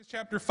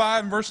Chapter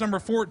 5 and verse number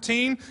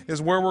 14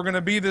 is where we're going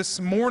to be this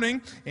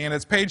morning, and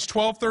it's page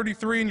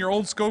 1233 in your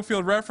old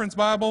Schofield Reference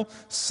Bible,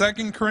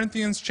 2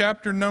 Corinthians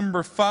chapter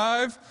number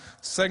 5.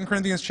 2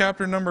 Corinthians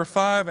chapter number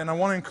 5, and I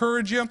want to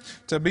encourage you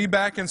to be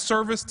back in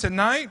service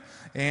tonight,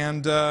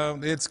 and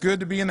it's good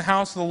to be in the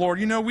house of the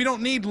Lord. You know, we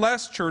don't need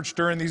less church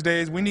during these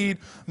days. We need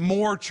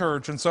more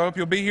church, and so I hope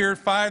you'll be here at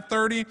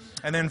 5:30,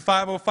 and then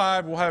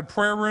 5:05 we'll have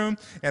prayer room,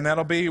 and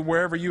that'll be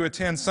wherever you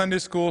attend Sunday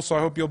school, so I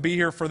hope you'll be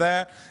here for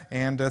that,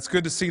 and it's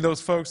good to see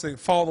those folks that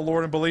follow the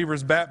Lord in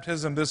believers'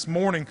 baptism this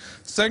morning.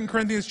 2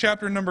 Corinthians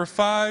chapter number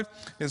 5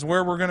 is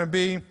where we're going to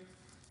be.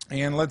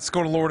 And let's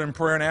go to the Lord in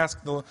prayer and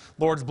ask the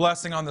Lord's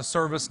blessing on the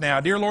service now.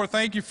 Dear Lord,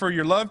 thank you for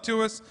your love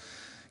to us.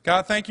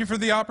 God, thank you for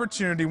the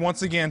opportunity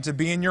once again to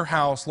be in your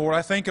house. Lord,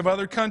 I think of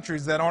other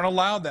countries that aren't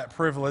allowed that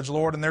privilege,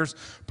 Lord, and there's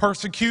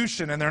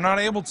persecution, and they're not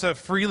able to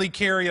freely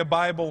carry a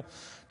Bible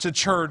to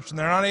church, and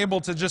they're not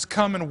able to just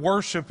come and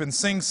worship and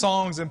sing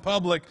songs in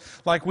public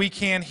like we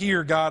can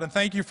here, God, and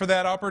thank you for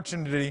that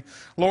opportunity.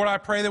 Lord, I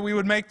pray that we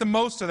would make the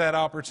most of that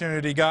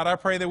opportunity, God. I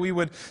pray that we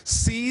would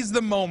seize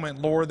the moment,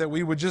 Lord, that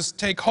we would just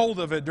take hold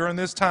of it during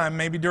this time,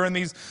 maybe during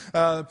these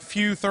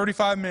few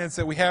 35 minutes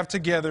that we have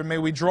together. May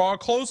we draw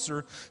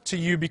closer to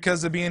you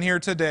because of being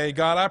here today.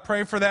 God, I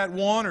pray for that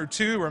one or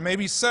two or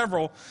maybe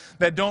several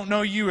that don't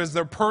know you as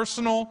their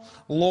personal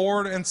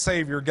Lord and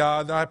Savior,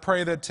 God. I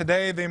pray that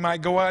today they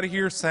might go out of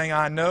here saying,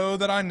 I know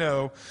that I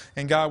know.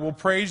 And God, we'll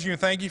praise you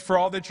and thank you for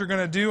all that you're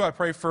going to do. I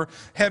pray for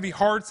heavy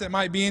hearts that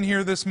might be in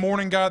here this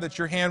morning, God, that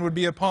your hand would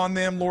be upon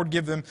them. Lord,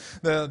 give them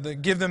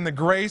the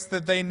grace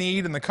that they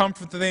need and the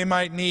comfort that they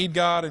might need,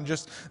 God, and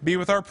just be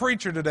with our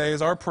preacher today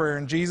is our prayer.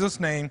 In Jesus'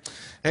 name,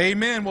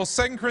 amen. Well,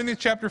 2 Corinthians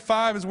chapter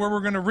 5 is where we're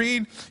going to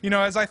read. You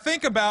know, as I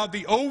think about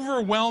the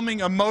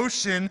overwhelming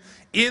emotion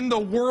in the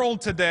world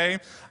today,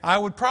 I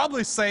would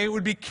probably say it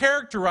would be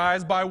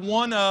characterized by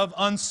one of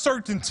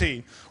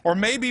uncertainty, or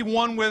maybe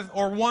one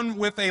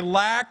with a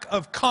lack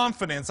of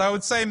confidence. I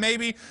would say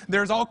maybe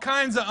there's all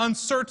kinds of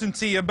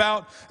uncertainty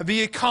about the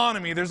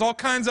economy. There's all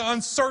kinds of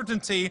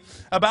uncertainty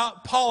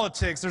about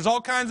politics. There's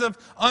all kinds of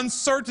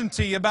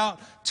uncertainty about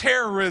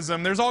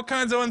terrorism. There's all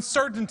kinds of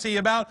uncertainty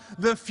about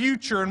the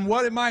future and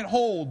what it might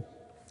hold.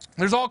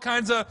 There's all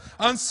kinds of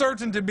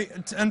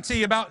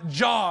uncertainty about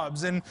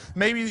jobs and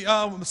maybe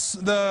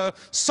the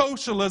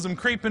socialism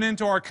creeping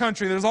into our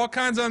country. There's all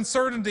kinds of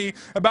uncertainty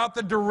about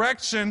the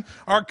direction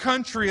our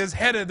country is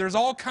headed. There's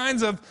all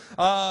kinds of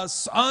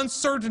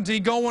uncertainty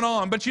going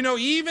on. But you know,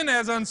 even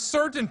as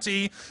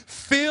uncertainty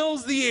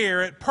fills the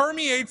air, it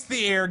permeates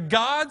the air,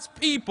 God's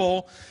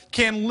people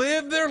can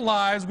live their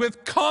lives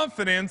with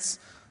confidence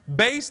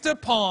based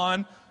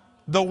upon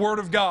the Word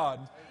of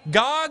God.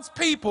 God's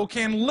people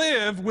can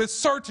live with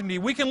certainty.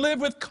 We can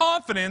live with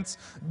confidence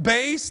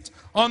based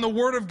on the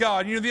Word of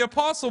God. You know, the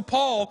Apostle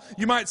Paul,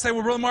 you might say,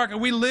 well, Brother Mark,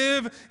 we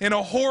live in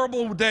a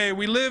horrible day.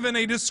 We live in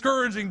a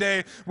discouraging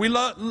day. We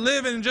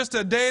live in just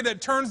a day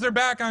that turns their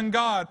back on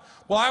God.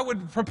 Well, I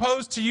would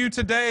propose to you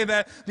today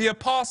that the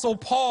Apostle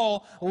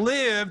Paul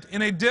lived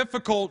in a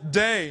difficult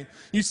day.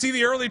 You see,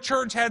 the early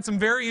church had some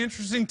very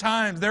interesting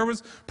times. There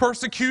was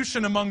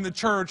persecution among the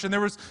church, and there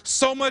was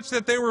so much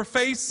that they were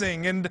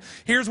facing. And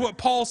here's what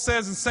Paul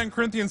says in 2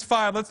 Corinthians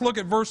 5. Let's look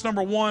at verse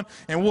number 1,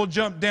 and we'll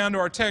jump down to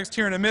our text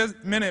here in a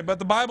minute. But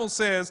the Bible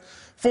says,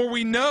 for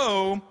we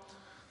know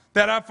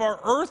that if our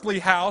earthly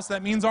house,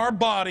 that means our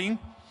body,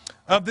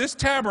 of this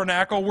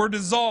tabernacle were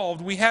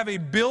dissolved, we have a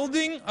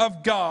building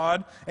of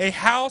God, a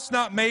house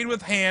not made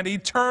with hand,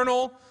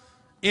 eternal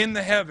in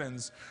the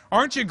heavens.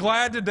 Aren't you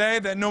glad today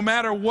that no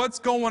matter what's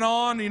going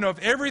on, you know, if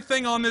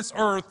everything on this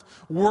earth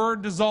were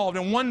dissolved,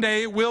 and one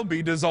day it will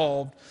be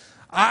dissolved,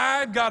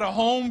 I've got a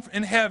home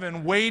in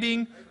heaven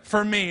waiting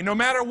for me. No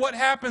matter what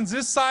happens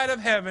this side of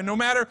heaven, no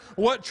matter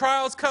what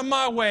trials come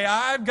my way,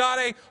 I've got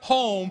a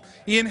home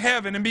in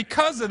heaven. And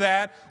because of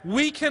that,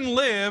 we can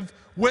live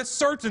with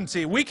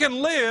certainty. We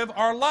can live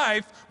our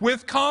life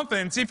with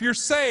confidence. If you're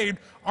saved,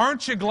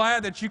 aren't you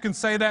glad that you can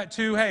say that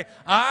too? Hey,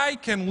 I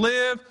can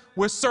live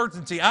with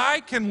certainty.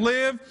 I can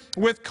live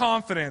with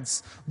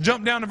confidence.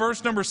 Jump down to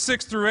verse number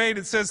 6 through 8.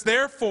 It says,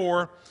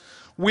 therefore,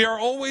 we are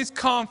always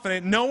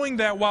confident, knowing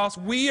that whilst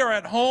we are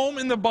at home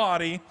in the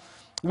body,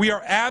 we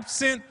are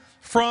absent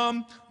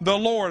from the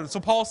Lord. So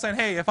Paul's saying,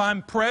 hey, if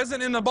I'm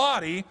present in the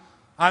body,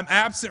 I'm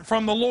absent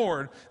from the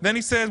Lord. Then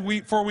he says,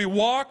 for we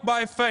walk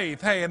by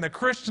faith. Hey, in the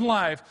Christian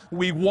life,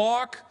 we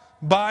walk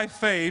by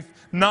faith,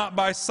 not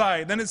by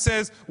sight. Then it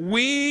says,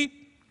 we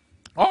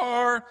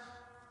are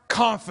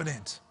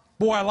confident.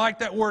 Boy, I like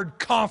that word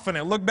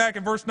confident. Look back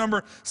at verse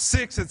number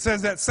 6. It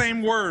says that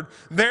same word.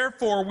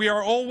 Therefore, we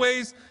are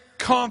always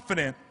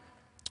confident.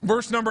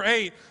 Verse number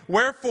 8.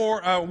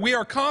 Wherefore, we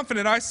are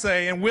confident, I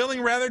say, and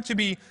willing rather to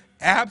be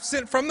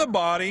absent from the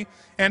body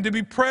and to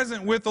be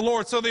present with the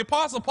Lord. So the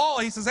Apostle Paul,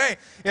 he says, hey,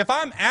 if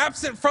I'm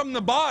absent from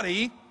the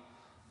body,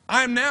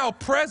 I'm now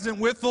present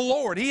with the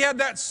Lord. He had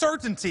that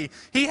certainty.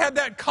 He had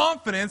that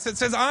confidence that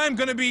says, I'm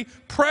going to be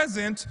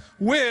present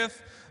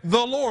with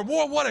the Lord.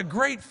 Boy, what a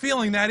great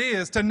feeling that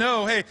is to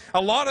know, hey,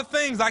 a lot of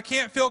things I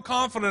can't feel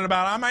confident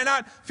about. I might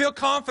not feel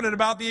confident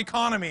about the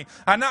economy.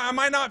 I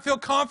might not feel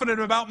confident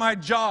about my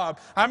job.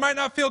 I might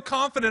not feel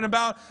confident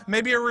about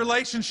maybe a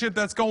relationship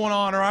that's going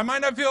on, or I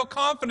might not feel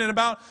confident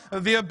about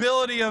the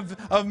ability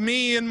of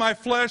me and my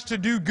flesh to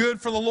do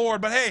good for the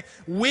Lord. But hey,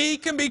 we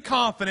can be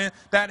confident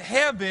that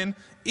heaven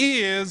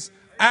is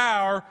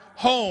our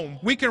home.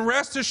 We can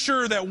rest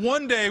assured that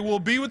one day we'll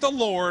be with the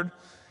Lord,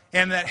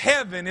 and that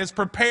heaven is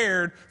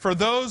prepared for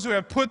those who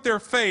have put their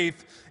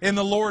faith in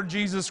the Lord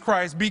Jesus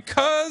Christ.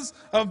 Because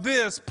of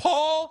this,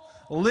 Paul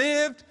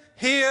lived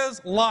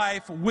his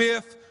life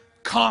with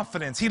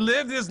confidence. He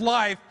lived his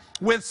life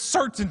with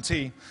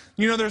certainty.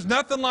 You know, there's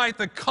nothing like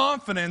the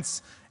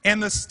confidence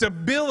and the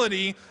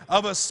stability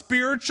of a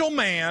spiritual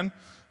man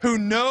who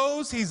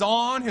knows he's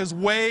on his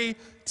way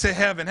to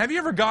heaven. Have you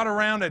ever got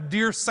around a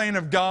dear saint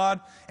of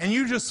God and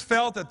you just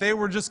felt that they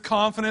were just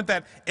confident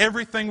that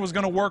everything was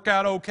going to work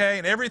out okay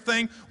and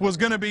everything was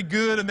going to be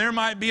good, and there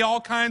might be all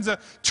kinds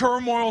of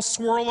turmoil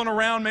swirling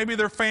around maybe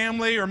their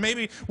family or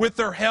maybe with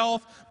their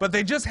health, but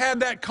they just had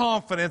that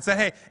confidence that,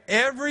 hey,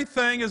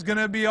 everything is going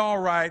to be all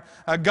right.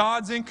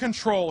 God's in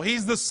control.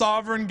 He's the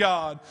sovereign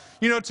God.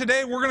 You know,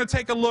 today we're going to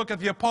take a look at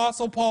the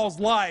Apostle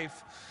Paul's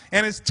life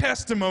and his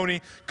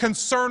testimony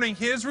concerning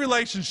his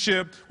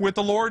relationship with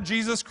the Lord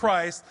Jesus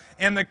Christ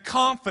and the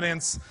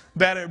confidence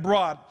that it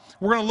brought.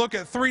 We're going to look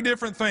at three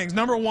different things.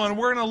 Number one,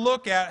 we're going to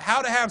look at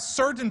how to have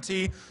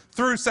certainty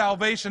through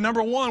salvation.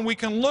 Number one, we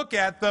can look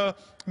at the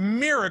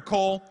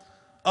miracle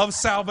of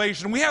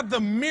salvation. We have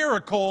the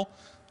miracle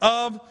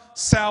of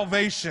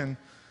salvation.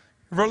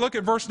 If we look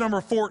at verse number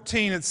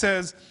 14, it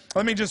says,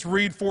 let me just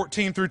read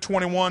 14 through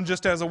 21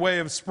 just as a way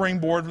of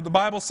springboard. The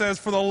Bible says,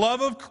 "For the love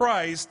of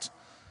Christ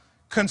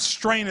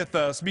constraineth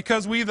us,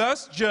 because we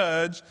thus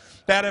judge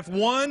that if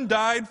one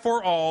died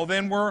for all,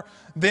 then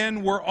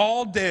we're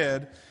all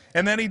dead,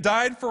 and that he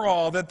died for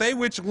all, that they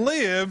which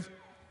live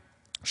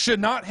should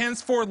not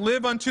henceforth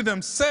live unto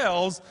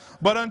themselves,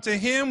 but unto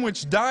him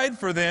which died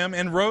for them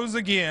and rose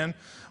again.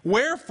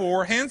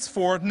 Wherefore,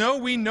 henceforth know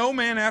we no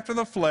man after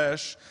the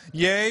flesh.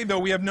 Yea, though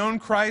we have known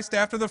Christ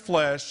after the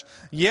flesh,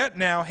 yet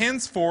now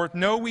henceforth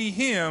know we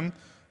him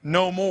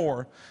no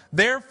more.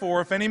 Therefore,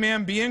 if any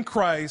man be in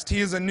Christ, he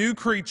is a new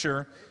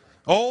creature.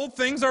 Old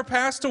things are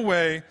passed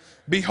away.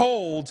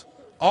 Behold,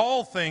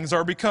 all things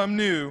are become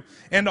new.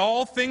 And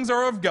all things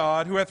are of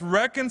God, who hath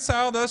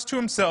reconciled us to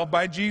himself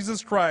by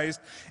Jesus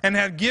Christ, and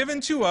hath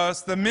given to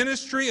us the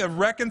ministry of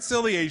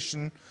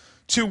reconciliation,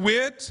 to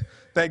wit,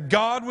 that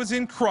God was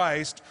in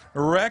Christ,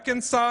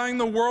 reconciling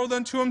the world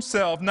unto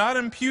himself, not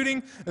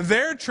imputing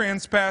their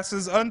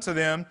trespasses unto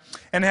them,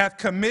 and hath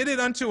committed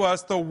unto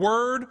us the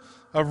word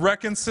of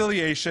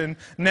reconciliation.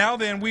 Now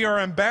then, we are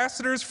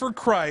ambassadors for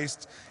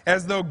Christ,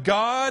 as though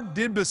God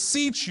did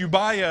beseech you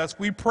by us.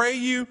 We pray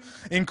you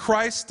in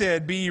Christ's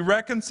stead, be ye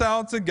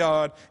reconciled to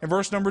God." In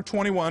verse number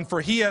 21,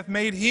 "For he hath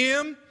made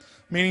him,"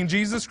 meaning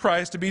Jesus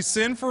Christ, "to be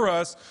sin for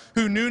us,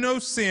 who knew no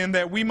sin,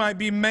 that we might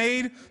be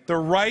made the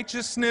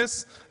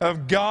righteousness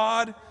of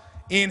God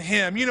in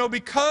him." You know,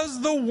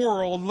 because the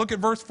world, look at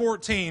verse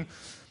 14,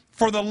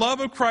 "For the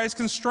love of Christ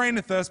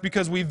constraineth us,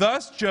 because we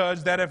thus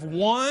judge that if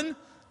one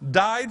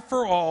died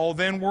for all,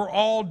 then we're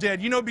all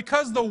dead." You know,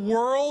 because the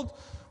world,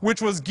 which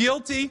was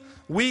guilty,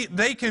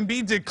 they can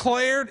be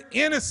declared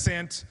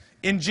innocent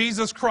in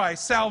Jesus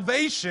Christ.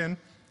 Salvation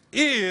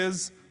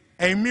is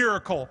a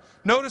miracle.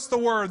 Notice the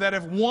word, that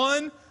if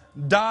one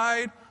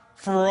died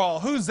for all.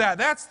 Who's that?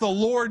 That's the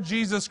Lord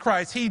Jesus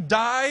Christ. He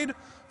died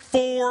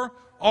for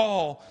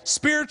all.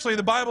 Spiritually,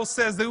 the Bible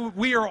says that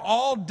we are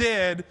all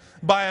dead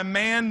by a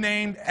man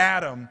named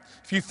Adam.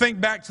 If you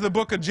think back to the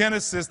book of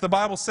Genesis, the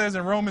Bible says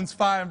in Romans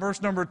 5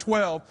 verse number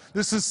 12,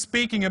 this is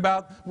speaking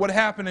about what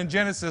happened in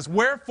Genesis.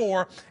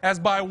 "Wherefore, as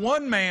by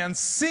one man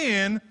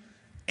sin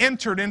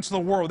entered into the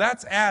world."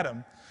 That's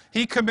Adam.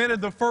 He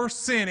committed the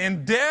first sin,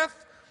 and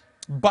death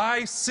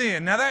by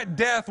sin. Now that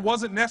death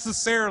wasn't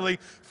necessarily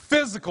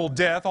physical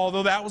death,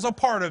 although that was a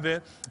part of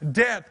it.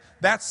 Death,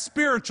 that's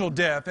spiritual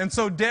death. And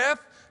so death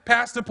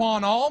passed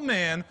upon all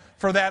men,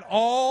 for that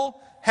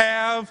all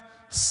have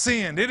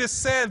sinned. It is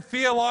said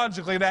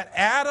theologically that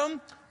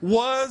Adam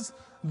was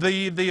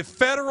the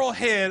federal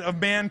head of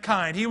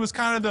mankind. He was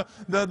kind of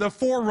the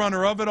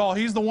forerunner of it all.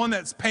 He's the one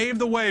that's paved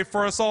the way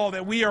for us all,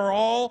 that we are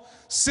all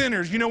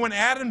sinners. You know, when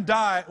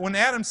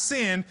Adam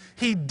sinned,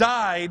 he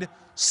died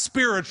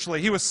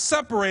spiritually. He was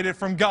separated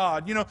from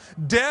God. You know,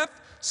 death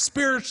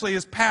spiritually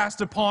is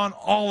passed upon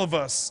all of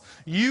us.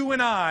 You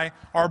and I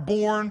are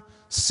born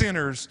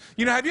sinners.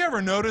 You know, have you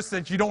ever noticed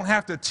that you don't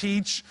have to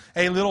teach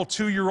a little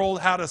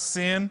 2-year-old how to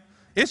sin?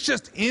 It's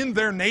just in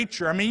their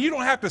nature. I mean, you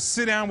don't have to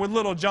sit down with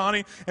little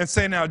Johnny and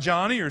say, "Now,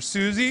 Johnny or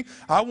Susie,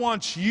 I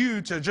want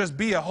you to just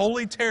be a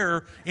holy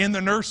terror in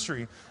the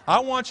nursery. I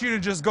want you to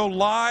just go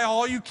lie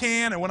all you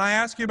can, and when I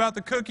ask you about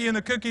the cookie in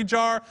the cookie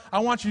jar, I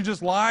want you to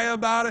just lie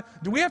about it."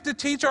 Do we have to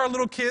teach our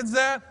little kids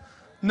that?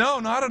 No,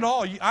 not at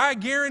all. I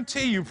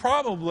guarantee you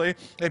probably,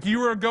 if you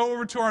were to go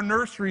over to our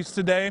nurseries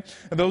today,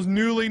 those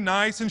newly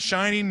nice and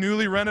shiny,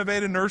 newly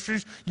renovated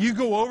nurseries, you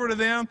go over to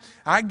them,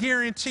 I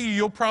guarantee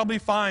you'll probably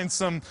find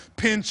some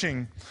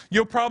pinching.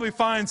 You'll probably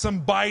find some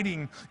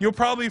biting. You'll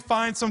probably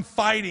find some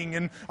fighting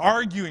and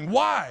arguing.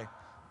 Why?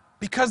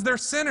 Because they're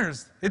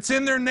sinners. It's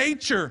in their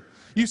nature.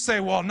 You say,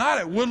 well, not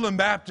at Woodland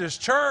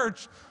Baptist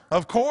Church.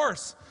 Of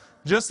course.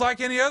 Just like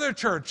any other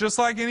church, just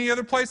like any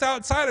other place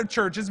outside of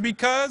church. It's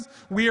because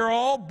we are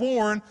all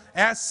born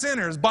as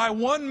sinners. By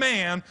one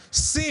man,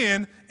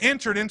 sin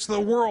entered into the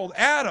world.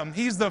 Adam,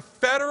 he's the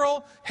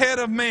federal head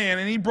of man,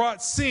 and he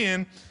brought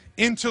sin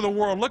into the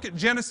world. Look at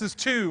Genesis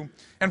 2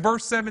 and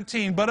verse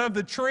 17. But of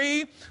the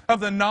tree of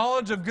the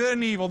knowledge of good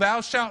and evil,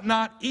 thou shalt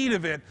not eat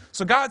of it.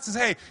 So God says,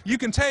 hey, you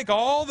can take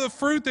all the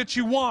fruit that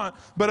you want,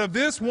 but of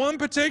this one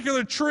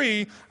particular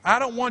tree, I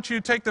don't want you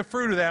to take the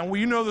fruit of that. And well,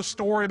 you know the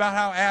story about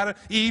how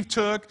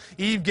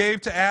Eve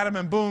gave to Adam,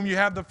 and boom, you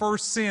have the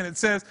first sin. It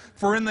says,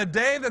 for in the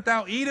day that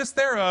thou eatest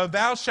thereof,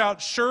 thou shalt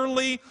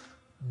surely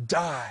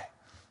die.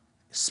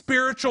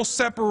 Spiritual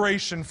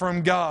separation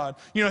from God.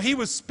 You know, he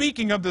was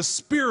speaking of the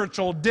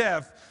spiritual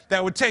death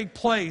that would take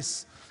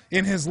place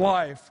in his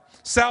life.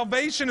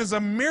 Salvation is a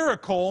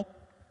miracle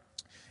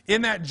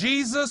in that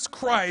Jesus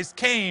Christ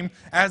came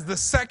as the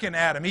second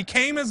Adam. He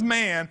came as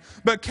man,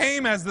 but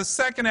came as the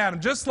second Adam.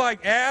 Just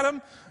like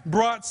Adam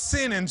brought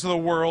sin into the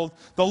world,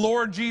 the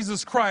Lord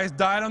Jesus Christ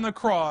died on the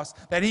cross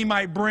that he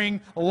might bring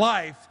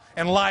life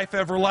and life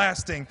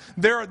everlasting.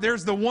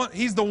 He's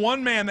the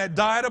one man that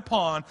died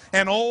upon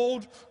an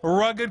old,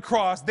 rugged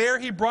cross. There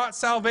he brought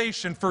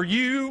salvation for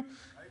you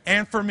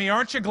and for me.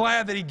 Aren't you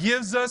glad that he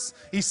gives us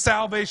his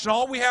salvation?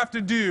 All we have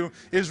to do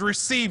is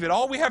receive it.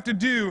 All we have to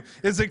do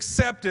is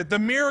accept it. The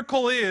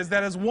miracle is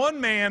that as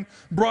one man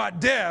brought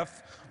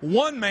death,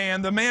 one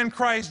man, the man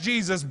Christ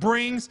Jesus,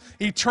 brings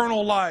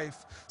eternal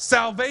life.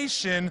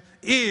 Salvation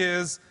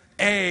is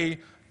a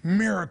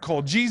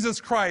miracle.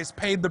 Jesus Christ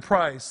paid the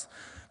price.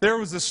 There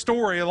was a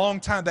story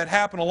that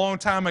happened a long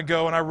time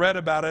ago, and I read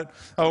about it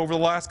over the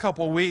last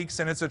couple of weeks,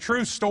 and it's a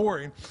true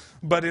story.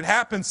 But it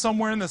happened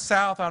somewhere in the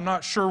South. I'm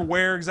not sure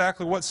where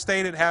exactly, what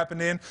state it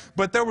happened in.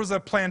 But there was a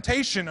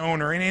plantation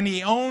owner, and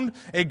he owned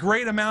a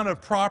great amount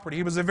of property.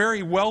 He was a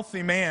very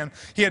wealthy man.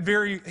 He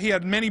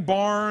had many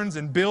barns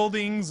and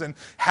buildings and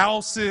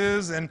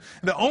houses, and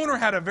the owner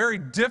had a very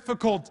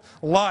difficult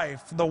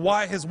life.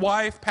 His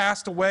wife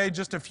passed away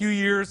just a few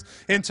years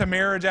into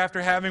marriage after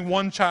having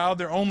one child,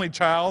 their only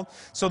child.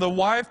 So the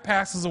wife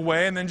passes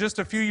away, and then just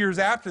a few years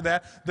after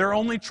that, their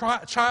only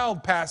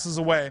child passes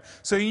away.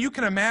 So you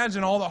can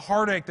imagine all the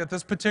heartache that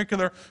this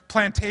particular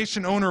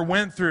plantation owner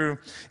went through.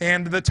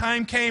 And the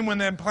time came when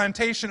the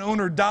plantation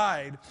owner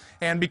died.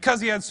 And because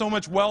he had so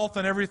much wealth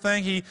and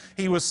everything,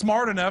 he was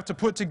smart enough to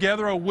put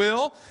together a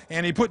will.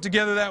 And he put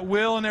together that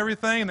will and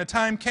everything. And the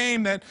time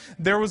came that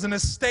there was an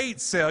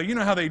estate sale. You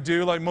know how they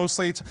do. Like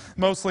mostly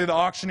the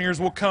auctioneers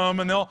will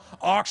come and they'll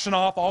auction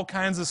off all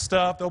kinds of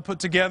stuff. They'll put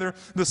together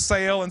the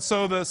sale. And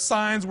so the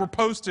signs were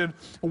posted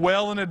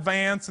well in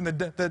advance. And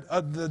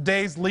the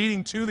days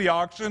leading to the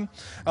auction,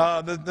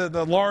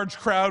 the large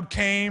crowd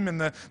came, and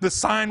the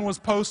sign was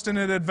posted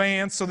in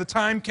advance. So the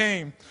time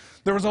came.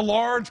 There was a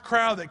large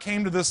crowd that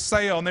came to this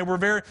sale, and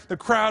the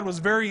crowd was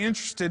very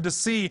interested to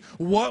see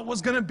what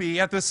was going to be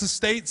at this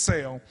estate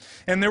sale.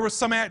 And there was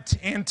some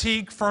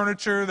antique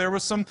furniture, there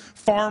was some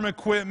farm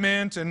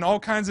equipment, and all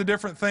kinds of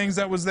different things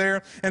that was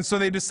there. And so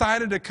they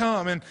decided to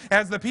come. And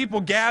as the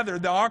people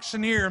gathered, the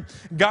auctioneer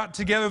got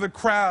together the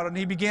crowd, and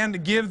he began to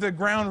give the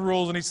ground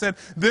rules. And he said,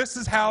 this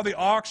is how the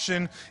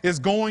auction is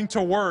going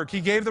to work.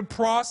 He gave the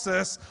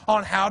process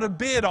on how to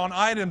bid on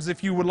items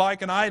if you would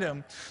like an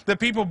item. The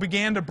people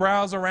began to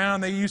browse around.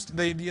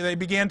 They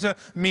began to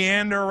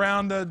meander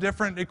around the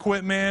different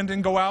equipment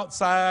and go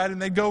outside,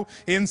 and they'd go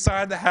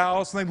inside the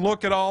house and they'd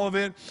look at all of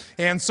it.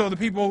 And so the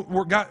people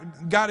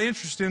got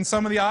interested in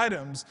some of the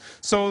items.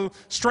 So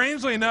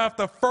strangely enough,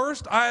 the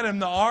first item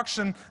the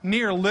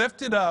auctioneer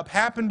lifted up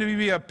happened to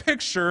be a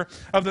picture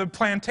of the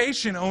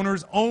plantation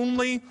owner's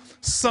only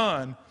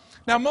son.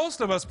 Now, most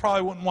of us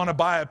probably wouldn't want to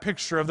buy a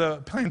picture of the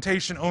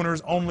plantation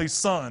owner's only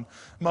son.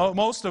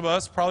 Most of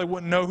us probably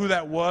wouldn't know who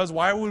that was.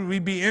 Why would we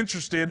be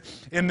interested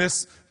in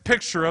this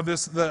picture of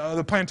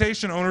the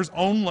plantation owner's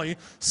only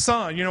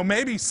son? You know,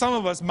 maybe some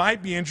of us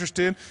might be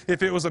interested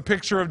if it was a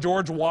picture of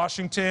George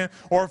Washington,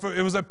 or if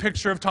it was a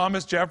picture of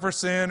Thomas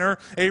Jefferson or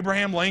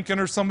Abraham Lincoln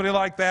or somebody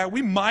like that.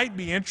 We might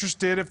be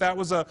interested if that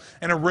was an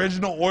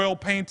original oil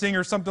painting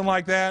or something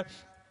like that.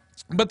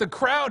 But the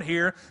crowd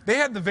here, they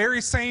had the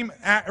very same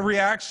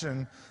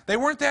reaction. They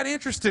weren't that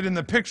interested in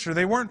the picture.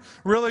 They weren't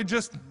really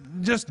just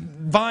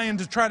vying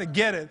to try to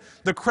get it.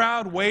 The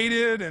crowd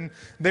waited, and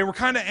they were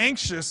kind of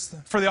anxious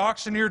for the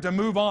auctioneer to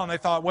move on. They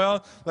thought,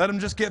 well, let him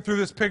just get through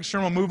this picture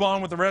and we'll move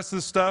on with the rest of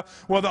the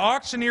stuff. Well, the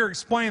auctioneer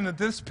explained that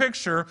this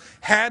picture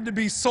had to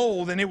be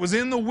sold, and it was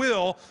in the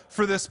will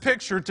for this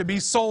picture to be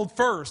sold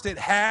first. It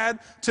had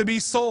to be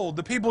sold.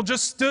 The people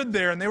just stood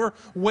there and they were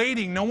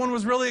waiting. No one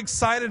was really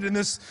excited in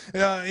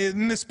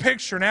this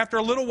picture. And after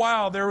a little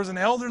while, there was an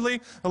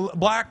elderly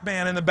black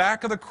man in the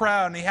back of the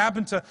crowd, and he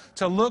happened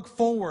to look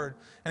forward,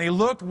 and he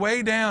looked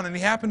way down, and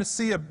he happened to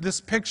see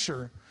this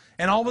picture.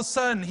 And all of a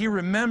sudden, he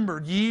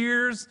remembered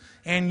years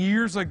and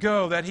years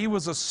ago that he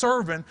was a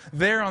servant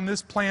there on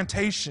this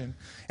plantation.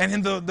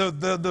 And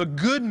the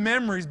good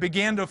memories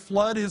began to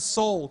flood his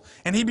soul.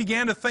 And he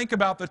began to think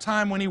about the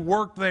time when he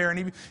worked there. And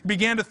he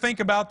began to think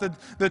about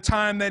the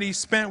time that he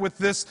spent with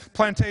this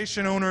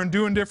plantation owner and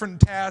doing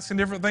different tasks and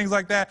different things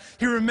like that.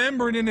 He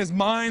remembered in his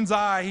mind's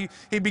eye,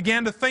 he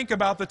began to think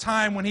about the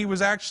time when he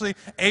was actually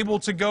able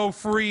to go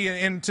free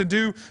and to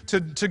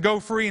go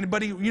free.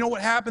 But you know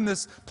what happened?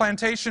 This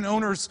plantation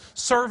owner's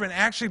servant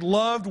actually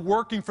loved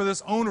working for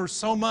this owner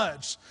so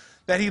much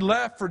that he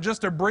left for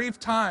just a brief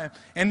time,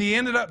 and he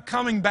ended up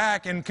coming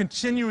back and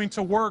continuing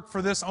to work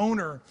for this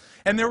owner.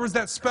 And there was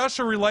that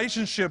special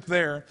relationship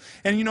there.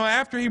 And you know,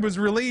 after he was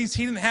released,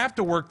 he didn't have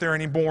to work there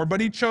anymore,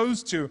 but he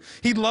chose to.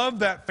 He loved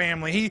that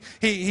family.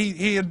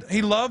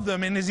 He loved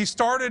them. And as he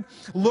started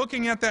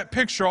looking at that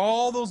picture,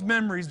 all those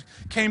memories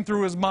came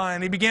through his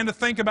mind. He began to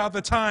think about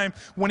the time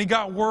when he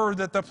got word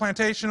that the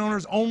plantation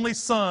owner's only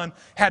son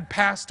had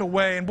passed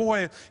away. And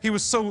boy, he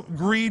was so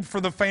grieved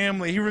for the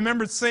family. He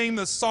remembered seeing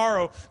the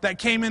sorrow that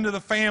came into the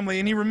family,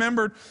 and he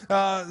remembered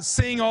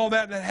seeing all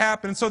that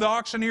happened. And so the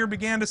auctioneer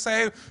began to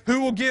say,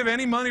 who will give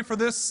any money for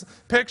this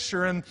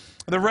picture? And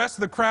the rest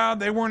of the crowd,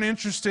 they weren't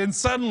interested. And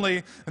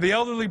suddenly, the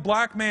elderly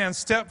black man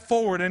stepped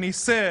forward and he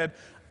said,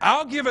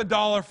 I'll give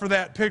 $1 for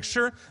that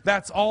picture.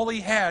 That's all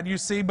he had, you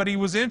see, but he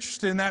was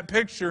interested in that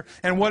picture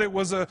and what it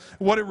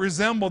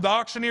resembled. The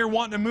auctioneer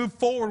wanted to move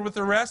forward with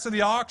the rest of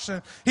the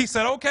auction. He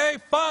said, okay,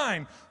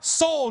 fine,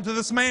 sold to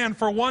this man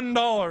for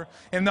 $1.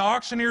 And the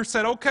auctioneer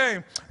said,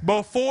 okay,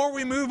 before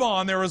we move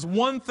on, there is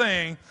one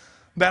thing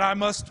that I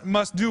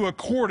must do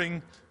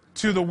according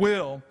to the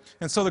will.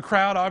 And so the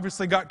crowd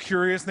obviously got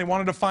curious. They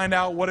wanted to find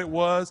out what it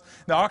was.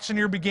 The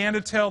auctioneer began to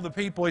tell the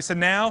people, he said,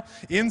 now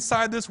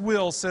inside this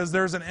will says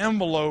there's an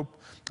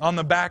envelope on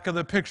the back of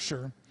the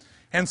picture.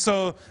 And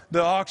so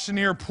the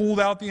auctioneer pulled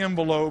out the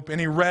envelope and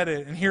he read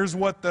it. And here's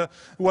what the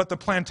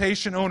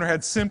plantation owner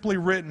had simply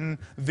written,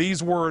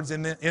 these words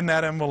in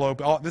that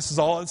envelope. This is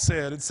all it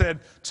said. It said,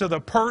 to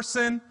the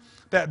person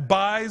that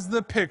buys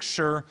the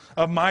picture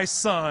of my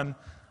son,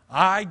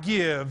 I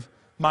give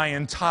my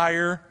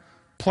entire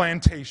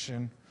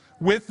plantation.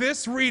 With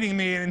this reading,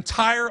 the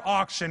entire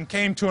auction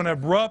came to an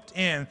abrupt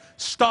end,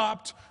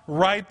 stopped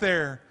right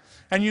there.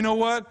 And you know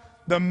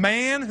what? The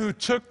man who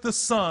took the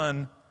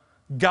son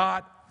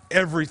got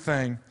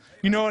everything.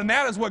 You know, and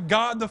that is what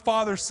God the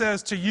Father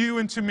says to you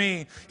and to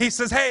me. He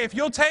says, hey, if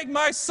you'll take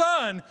my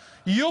son,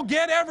 you'll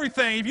get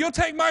everything. If you'll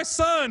take my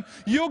son,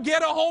 you'll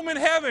get a home in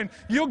heaven.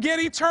 You'll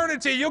get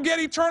eternity. You'll get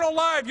eternal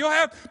life. You'll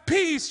have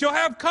peace. You'll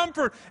have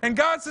comfort. And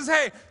God says,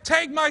 hey,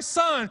 take my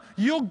son.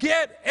 You'll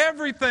get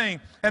everything.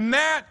 And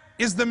that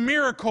is the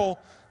miracle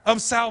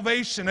of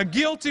salvation. A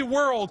guilty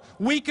world,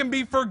 we can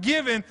be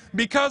forgiven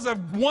because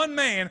of one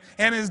man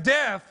and his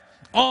death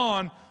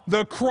on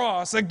the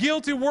cross. A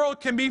guilty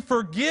world can be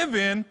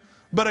forgiven,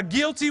 but a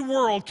guilty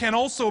world can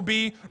also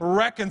be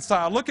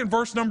reconciled. Look at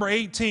verse number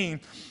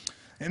 18.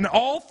 And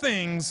all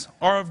things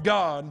are of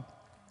God,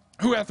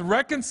 who hath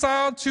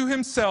reconciled to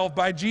himself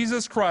by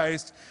Jesus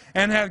Christ,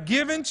 and hath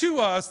given to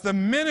us the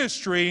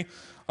ministry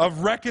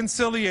of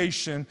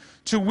reconciliation,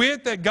 to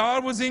wit, that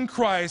God was in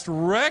Christ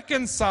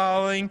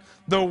reconciling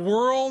the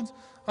world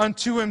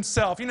unto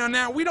himself. You know,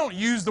 now we don't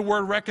use the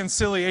word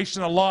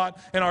reconciliation a lot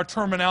in our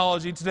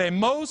terminology today.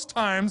 Most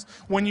times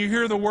when you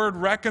hear the word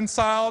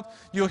reconciled,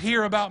 you'll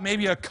hear about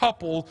maybe a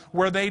couple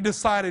where they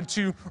decided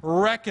to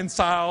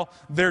reconcile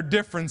their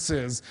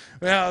differences.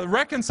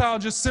 Reconcile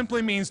just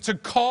simply means to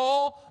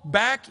call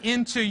back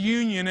into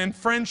union and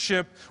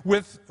friendship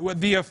with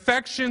the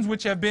affections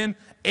which have been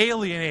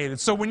alienated.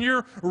 So when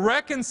you're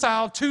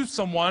reconciled to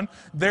someone,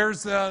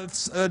 there's a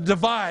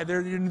divide.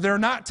 They're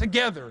not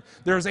together.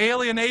 There's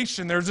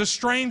alienation. There's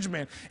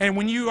estrangement. And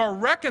when you are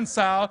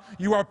reconciled,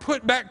 you are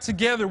put back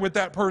together with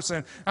that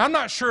person. I'm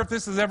not sure if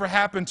this has ever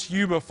happened to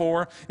you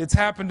before. It's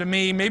happened to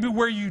me. Maybe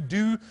where you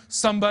do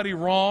somebody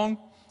wrong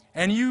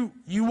and you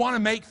want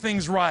to make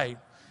things right.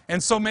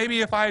 And so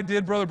maybe if I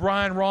did Brother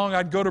Brian wrong,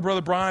 I'd go to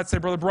Brother Brian, I'd say,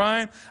 Brother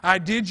Brian, I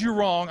did you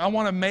wrong. I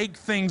want to make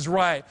things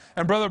right.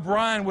 And Brother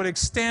Brian would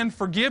extend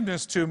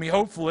forgiveness to me,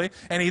 hopefully,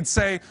 and he'd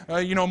say,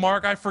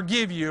 Mark, I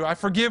forgive you. I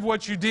forgive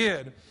what you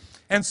did.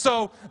 And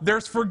so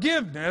there's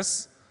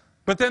forgiveness,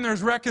 but then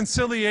there's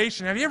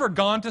reconciliation. Have you ever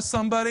gone to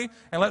somebody,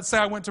 and let's say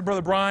I went to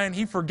Brother Brian,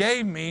 he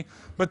forgave me,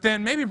 but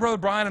then maybe Brother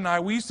Brian and I,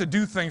 we used to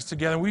do things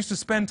together. We used to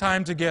spend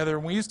time together.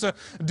 And we used to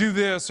do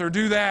this or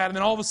do that. And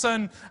then all of a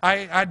sudden,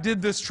 I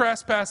did this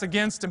trespass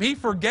against him. He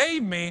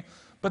forgave me,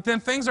 but then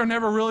things are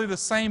never really the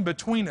same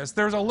between us.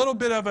 There's a little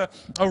bit of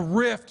a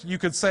rift, you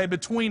could say,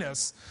 between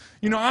us.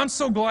 You know, I'm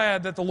so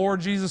glad that the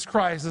Lord Jesus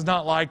Christ is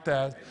not like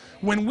that.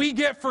 When we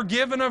get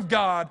forgiven of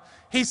God,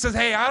 He says,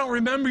 hey, I don't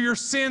remember your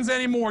sins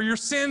anymore. Your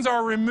sins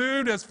are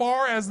removed as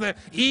far as the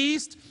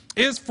east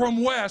is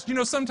from west. You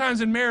know,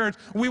 sometimes in marriage,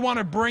 we want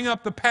to bring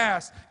up the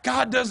past.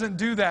 God doesn't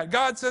do that.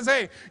 God says,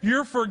 hey,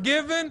 you're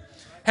forgiven,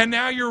 and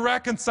now you're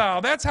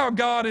reconciled. That's how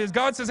God is.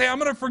 God says, hey, I'm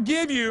going to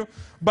forgive you,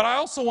 but I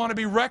also want to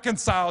be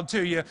reconciled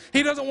to you.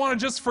 He doesn't want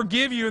to just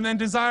forgive you and then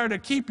desire to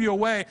keep you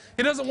away.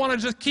 He doesn't want to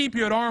just keep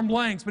you at arm's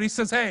length, but He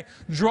says, hey,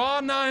 draw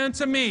nigh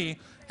unto me,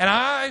 and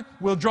I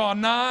will draw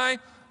nigh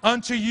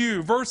unto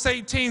you. Verse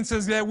 18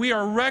 says that we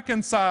are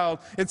reconciled.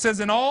 It says,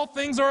 and all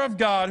things are of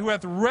God, who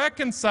hath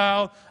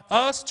reconciled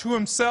us to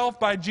Himself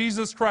by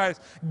Jesus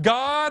Christ.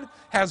 God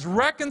has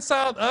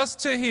reconciled us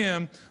to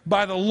Him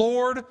by the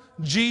Lord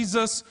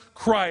Jesus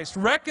Christ.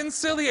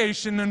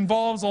 Reconciliation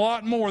involves a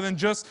lot more than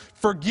just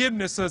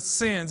forgiveness of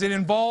sins. It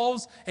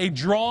involves a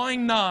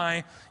drawing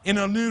nigh in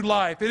a new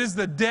life. It is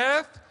the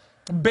death,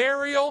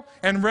 burial,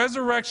 and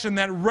resurrection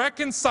that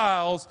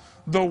reconciles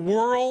the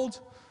world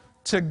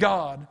to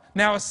God.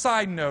 Now, a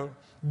side note,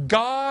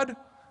 God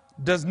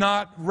does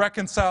not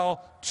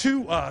reconcile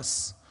to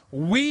us.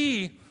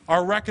 We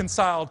are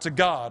reconciled to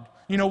God.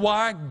 You know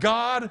why?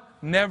 God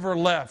never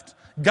left.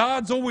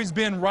 God's always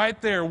been right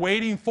there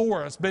waiting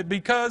for us. But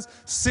because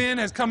sin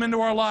has come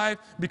into our life,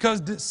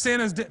 because sin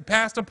has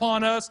passed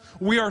upon us,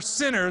 we are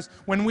sinners.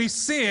 When we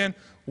sin,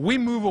 we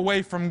move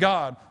away from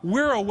God.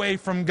 We're away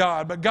from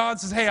God. But God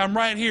says, hey, I'm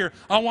right here.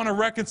 I want to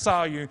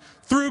reconcile you.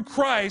 Through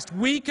Christ,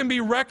 we can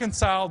be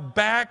reconciled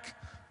back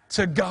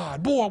to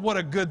God. Boy, what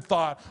a good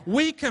thought.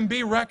 We can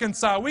be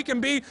reconciled. We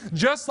can be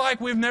just like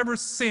we've never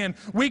sinned.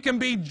 We can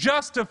be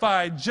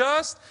justified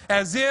just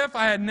as if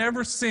I had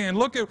never sinned.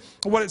 Look at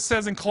what it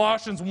says in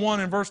Colossians 1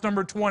 and verse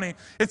number 20.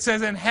 It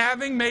says, and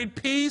having made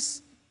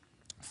peace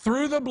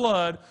through the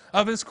blood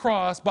of His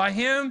cross, by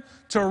Him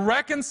to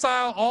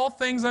reconcile all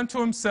things unto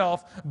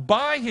Himself,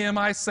 by Him,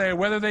 I say,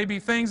 whether they be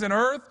things in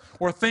earth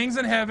or things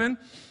in heaven,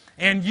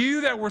 and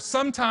you that were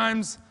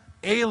sometimes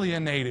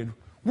alienated.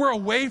 We're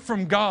away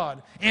from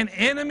God and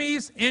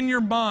enemies in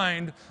your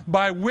mind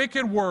by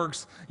wicked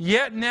works,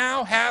 yet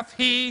now hath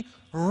He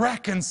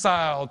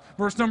reconciled.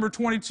 Verse number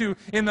 22,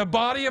 in the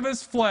body of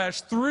His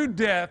flesh through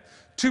death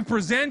to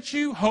present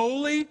you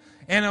holy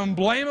and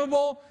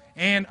unblameable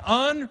and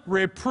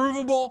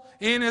unreprovable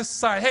in His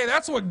sight. Hey,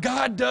 that's what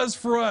God does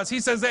for us. He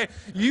says, hey,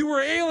 you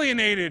were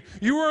alienated.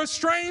 You were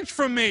estranged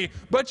from me,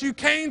 but you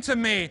came to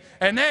me.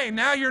 And hey,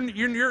 now you're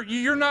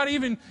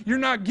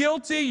not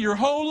guilty. You're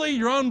holy.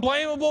 You're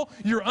unblameable.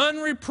 You're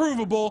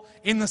unreprovable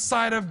in the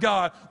sight of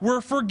God.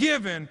 We're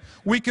forgiven.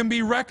 We can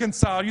be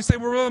reconciled. You say,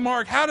 well, Brother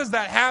Mark, how does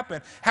that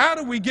happen? How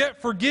do we get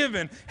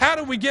forgiven? How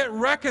do we get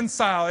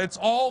reconciled? It's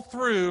all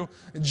through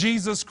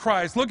Jesus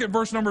Christ. Look at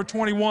verse number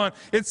 21.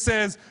 It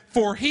says,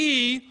 for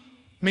He,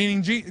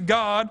 meaning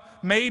God,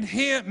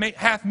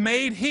 hath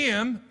made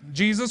Him,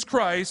 Jesus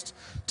Christ,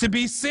 to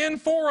be sin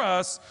for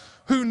us,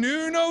 who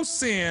knew no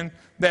sin,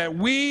 that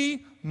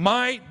we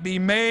might be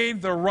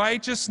made the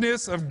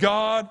righteousness of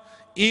God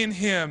in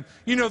Him.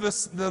 You know,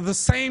 the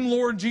same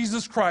Lord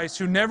Jesus Christ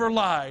who never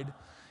lied,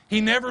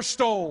 He never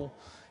stole,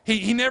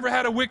 He never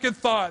had a wicked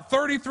thought.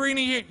 33 and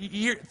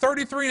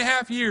a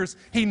half years,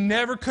 He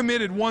never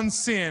committed one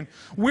sin.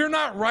 We're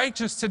not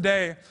righteous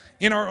today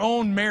in our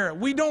own merit.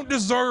 We don't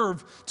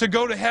deserve to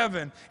go to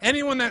heaven.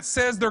 Anyone that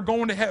says they're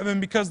going to heaven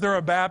because they're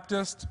a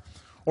Baptist,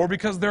 or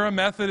because they're a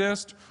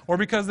Methodist, or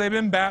because they've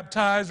been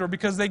baptized, or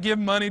because they give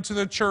money to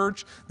the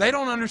church, they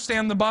don't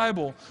understand the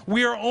Bible.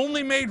 We are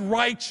only made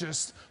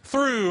righteous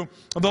through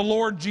the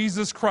Lord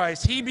Jesus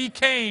Christ. He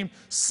became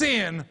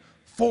sin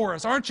for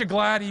us. Aren't you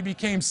glad He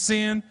became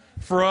sin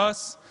for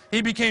us?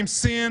 He became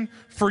sin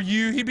for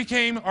you. He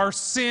became our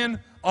sin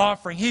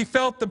offering. He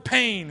felt the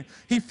pain.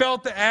 He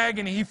felt the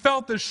agony. He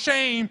felt the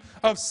shame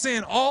of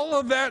sin. All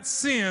of that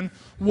sin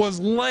was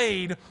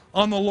laid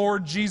on the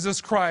Lord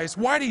Jesus Christ.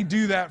 Why did He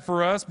do that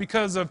for us?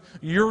 Because of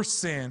your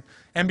sin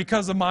and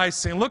because of my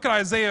sin. Look at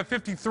Isaiah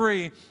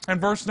 53 and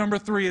verse number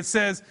 3. It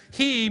says,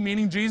 He,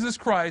 meaning Jesus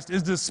Christ,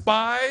 is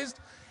despised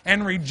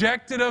and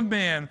rejected of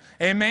men,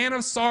 a man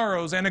of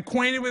sorrows and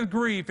acquainted with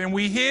grief, and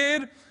we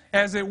hid,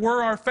 as it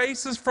were, our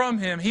faces from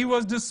Him. He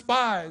was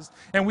despised,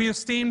 and we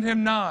esteemed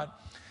Him not.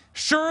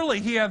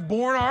 Surely He hath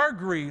borne our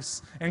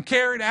griefs and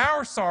carried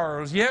our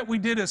sorrows, yet we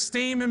did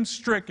esteem Him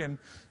stricken,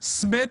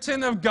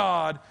 smitten of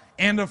God,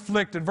 and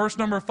afflicted. Verse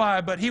number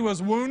 5, but He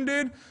was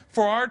wounded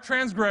for our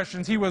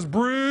transgressions. He was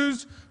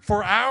bruised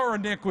for our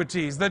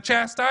iniquities. The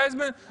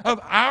chastisement of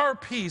our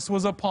peace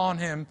was upon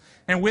Him,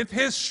 and with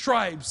His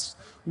stripes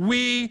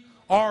we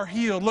are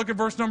healed. Look at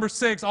verse number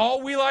 6.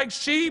 All we like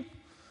sheep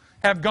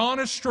have gone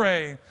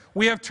astray.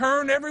 We have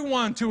turned every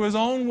one to his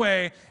own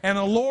way, and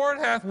the Lord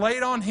hath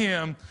laid on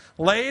Him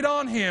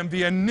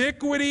the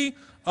iniquity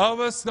of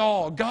us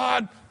all.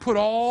 God put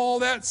all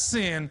that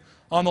sin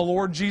on the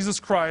Lord Jesus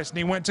Christ, and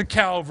He went to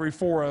Calvary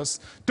for us.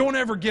 Don't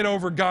ever get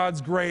over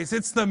God's grace.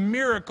 It's the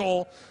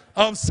miracle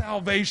of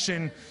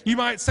salvation. You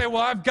might say,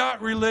 well, I've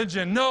got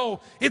religion.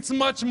 No, it's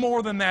much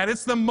more than that.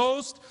 It's the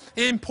most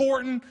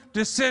important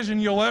decision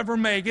you'll ever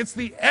make. It's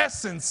the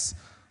essence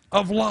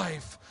of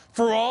life.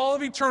 For all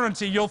of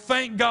eternity, you'll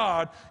thank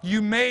God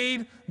you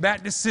made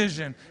that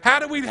decision. How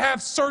do we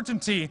have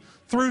certainty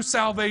through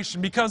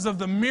salvation? Because of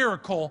the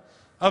miracle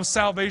of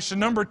salvation.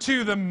 Number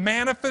two, the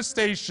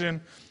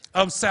manifestation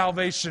of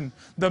salvation.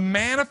 The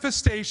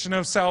manifestation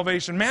of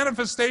salvation.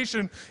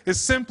 Manifestation is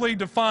simply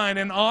defined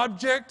an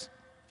object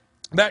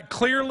that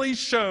clearly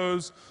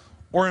shows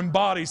or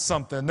embodies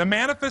something. The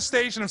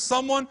manifestation of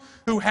someone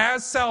who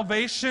has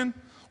salvation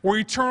or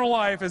eternal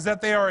life is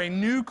that they are a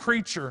new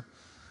creature.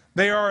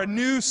 They are a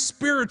new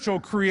spiritual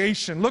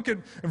creation. Look at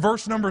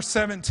verse number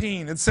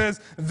 17. It says,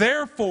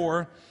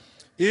 therefore,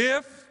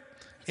 if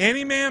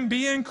any man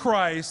be in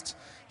Christ,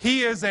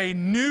 he is a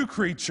new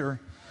creature.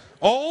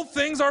 Old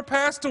things are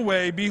passed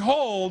away.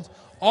 Behold,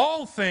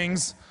 all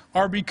things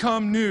are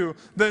become new.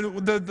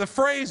 The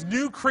phrase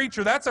new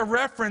creature, that's a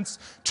reference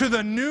to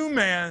the new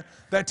man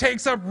that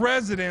takes up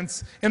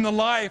residence in the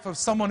life of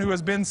someone who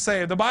has been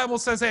saved. The Bible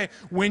says, hey,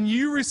 when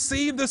you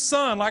receive the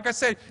Son, like I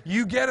said,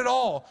 you get it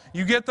all.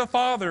 You get the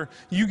Father,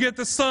 you get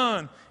the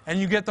Son, and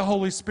you get the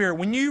Holy Spirit.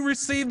 When you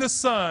receive the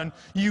Son,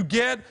 you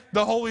get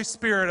the Holy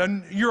Spirit.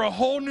 And you're a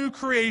whole new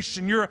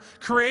creation. You're a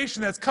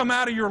creation that's come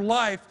out of your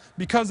life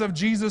because of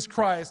Jesus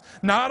Christ.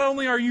 Not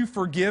only are you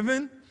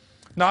forgiven,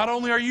 not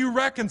only are you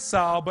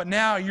reconciled, but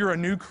now you're a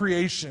new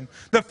creation.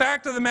 The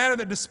fact of the matter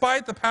that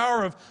despite the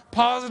power of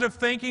positive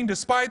thinking,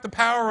 despite the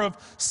power of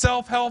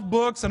self-help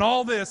books and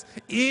all this,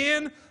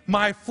 in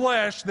my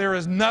flesh there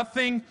is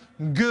nothing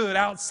good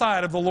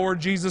outside of the Lord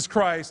Jesus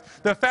Christ.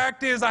 The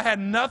fact is I had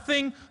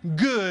nothing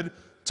good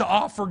to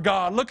offer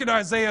God. Look at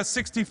Isaiah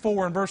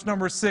 64 and verse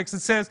number 6.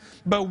 It says,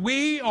 but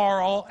we are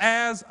all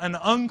as an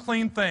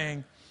unclean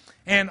thing,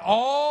 and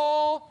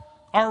all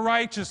our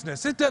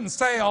righteousness. It doesn't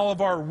say all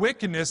of our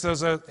wickedness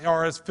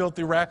are as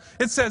filthy rags.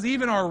 It says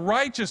even our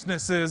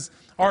righteousnesses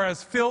are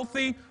as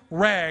filthy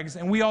rags,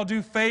 and we all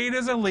do fade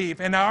as a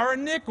leaf, and our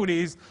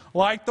iniquities,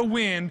 like the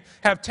wind,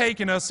 have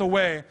taken us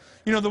away.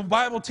 You know, the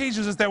Bible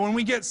teaches us that when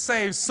we get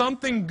saved,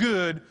 something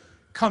good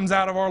comes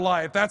out of our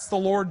life. That's the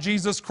Lord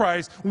Jesus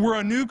Christ. We're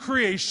a new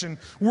creation.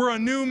 We're a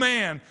new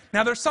man.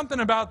 Now, there's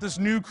something about this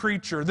new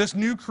creature, this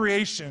new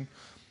creation.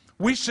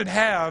 We should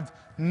have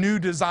new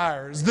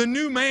desires. The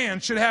new man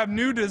should have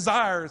new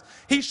desires.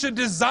 He should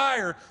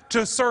desire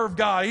to serve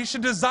God. He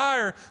should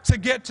desire to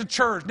get to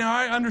church. Now,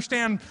 I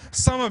understand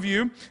some of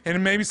you,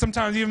 and maybe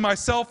sometimes even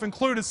myself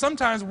included,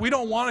 sometimes we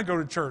don't want to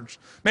go to church.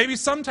 Maybe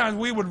sometimes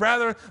we would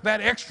rather that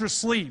extra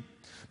sleep.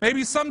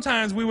 Maybe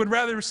sometimes we would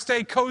rather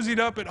stay cozied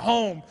up at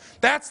home.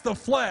 That's the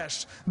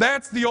flesh.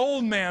 That's the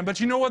old man. But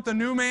you know what the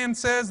new man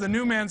says? The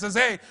new man says,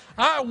 hey,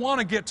 I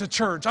want to get to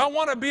church. I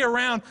want to be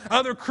around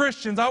other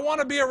Christians. I want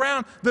to be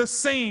around the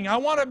singing. I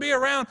want to be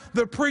around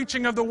the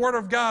preaching of the Word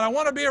of God. I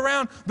want to be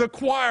around the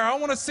choir. I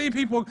want to see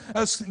people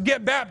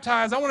get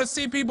baptized. I want to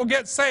see people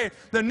get saved.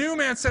 The new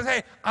man says,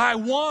 hey, I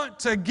want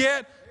to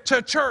get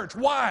to church.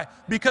 Why?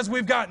 Because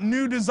we've got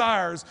new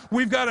desires.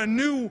 We've got a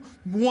new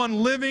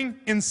one living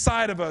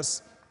inside of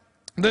us.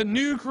 The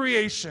new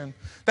creation,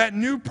 that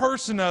new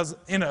person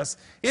in us,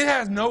 it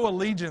has no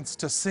allegiance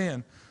to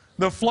sin.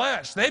 The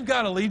flesh, they've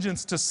got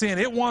allegiance to sin.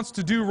 It wants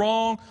to do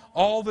wrong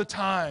all the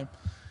time.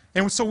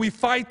 And so we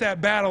fight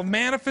that battle.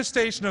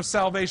 Manifestation of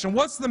salvation.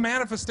 What's the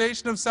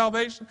manifestation of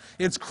salvation?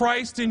 It's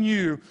Christ in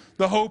you,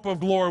 the hope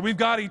of glory. We've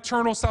got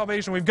eternal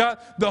salvation. We've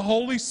got the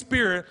Holy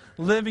Spirit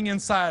living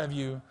inside of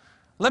you.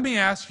 Let me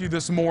ask you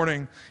this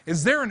morning,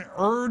 is there an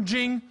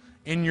urging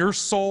in your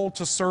soul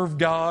to serve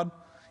God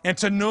and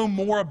to know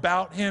more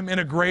about Him in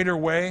a greater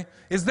way?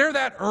 Is there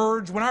that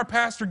urge when our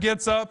pastor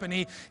gets up and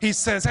he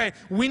says, hey,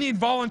 we need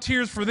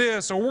volunteers for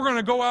this, or we're going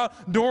to go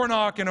out door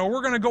knocking, or we're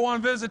going to go on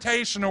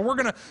visitation, or we're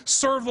going to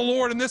serve the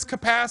Lord in this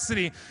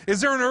capacity? Is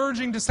there an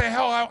urging to say,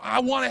 hell, I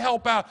want to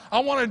help out. I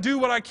want to do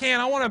what I can.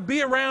 I want to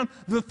be around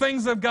the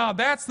things of God.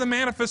 That's the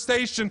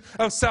manifestation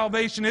of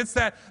salvation. It's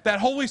that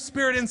Holy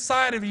Spirit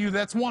inside of you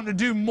that's wanting to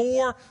do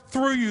more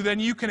through you than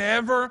you can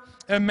ever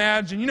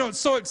imagine. You know, it's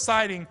so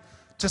exciting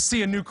to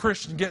see a new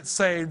Christian get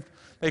saved.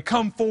 They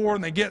come forward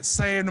and they get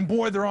saved, and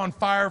boy, they're on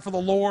fire for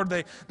the Lord.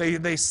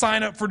 They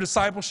sign up for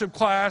discipleship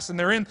class, and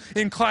they're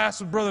in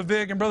class with Brother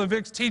Vic, and Brother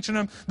Vic's teaching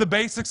them the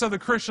basics of the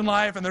Christian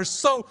life, and they're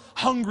so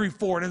hungry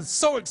for it, and it's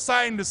so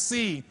exciting to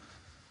see.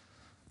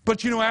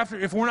 But you know,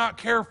 if we're not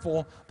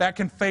careful, that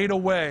can fade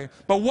away.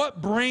 But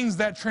what brings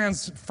that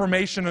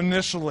transformation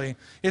initially?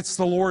 It's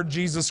the Lord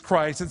Jesus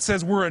Christ. It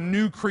says we're a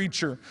new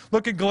creature.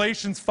 Look at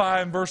Galatians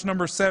 5, verse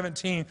number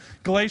 17.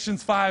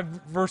 Galatians 5,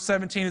 verse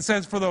 17. It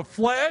says, for the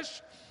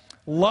flesh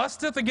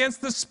lusteth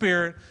against the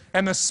Spirit,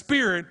 and the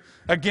Spirit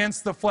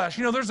against the flesh.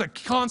 You know, there's a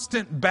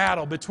constant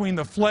battle between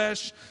the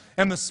flesh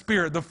and the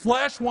Spirit. The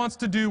flesh wants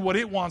to do what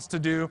it wants to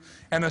do,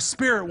 and the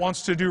Spirit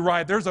wants to do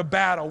right. There's a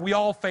battle. We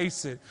all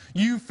face it.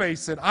 You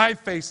face it. I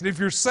face it. If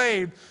you're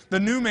saved, the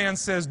new man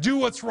says, do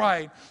what's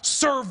right.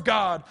 Serve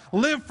God.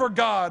 Live for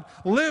God.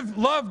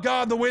 Love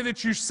God the way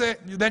that you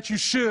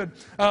should.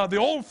 The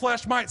old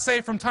flesh might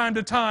say from time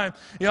to time,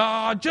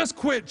 just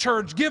quit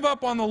church. Give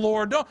up on the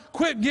Lord. Don't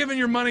quit giving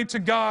your money to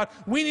God.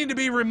 We need to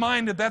be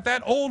reminded that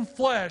that old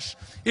flesh,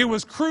 it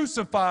was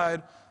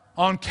crucified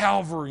on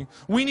Calvary.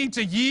 We need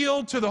to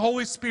yield to the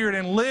Holy Spirit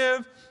and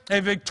live a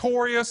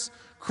victorious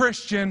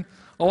Christian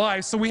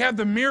life. So we have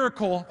the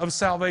miracle of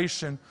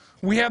salvation.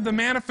 We have the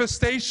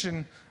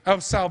manifestation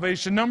of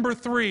salvation. Number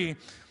 3,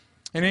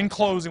 and in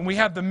closing, we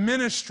have the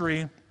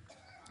ministry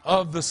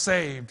of the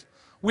saved.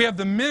 We have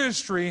the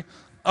ministry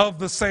of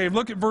the saved.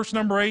 Look at verse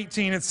number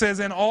 18. It says,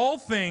 and all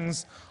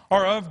things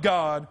are of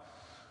God,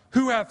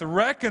 who hath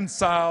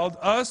reconciled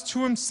us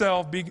to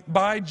himself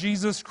by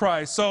Jesus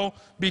Christ. So,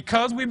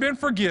 because we've been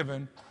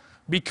forgiven,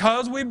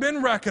 because we've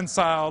been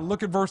reconciled,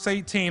 look at verse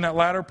 18, that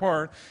latter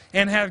part,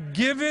 and have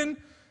given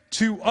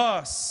to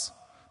us,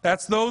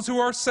 that's those who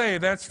are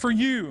saved, that's for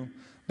you,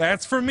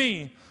 that's for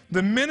me,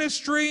 the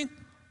ministry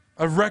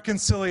of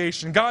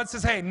reconciliation. God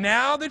says, hey,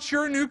 now that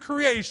you're a new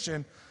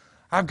creation,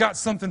 I've got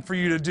something for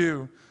you to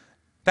do.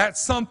 That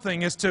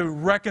something is to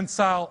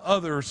reconcile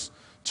others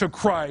to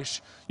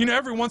Christ. You know,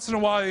 every once in a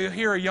while you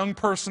hear a young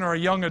person or a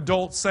young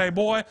adult say,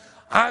 boy,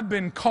 I've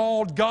been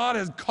called, God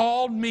has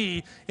called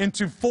me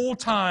into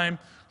full-time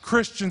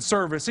Christian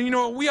service. And you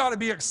know what? We ought to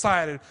be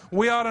excited.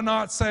 We ought to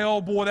not say,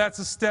 oh boy, that's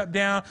a step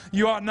down.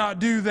 You ought not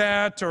do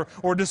that,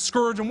 or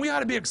discourage them. We ought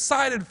to be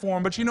excited for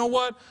them. But you know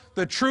what?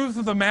 The truth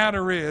of the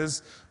matter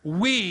is,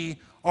 we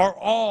are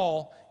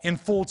all in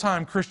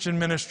full-time Christian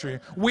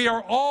ministry. We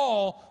are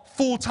all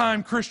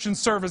full-time Christian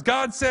service.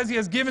 God says He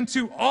has given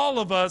to all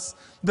of us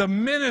the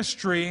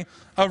ministry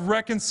of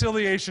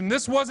reconciliation.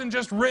 This wasn't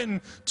just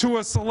written to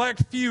a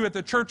select few at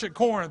the church at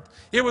Corinth.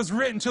 It was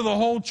written to the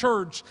whole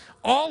church.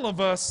 All of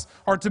us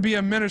are to be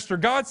a minister.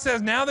 God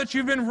says, now that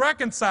you've been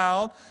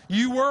reconciled,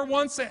 you were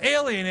once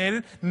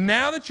alienated.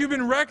 Now that you've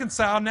been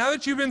reconciled, now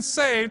that you've been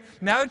saved,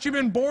 now that you've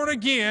been born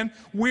again,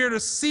 we are to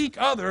seek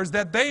others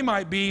that they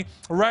might be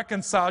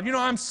reconciled. You know,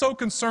 I'm so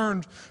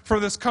concerned for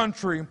this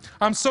country.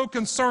 I'm so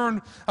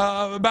concerned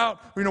about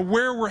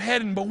where we're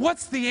heading. But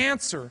what's the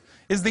answer?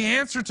 Is the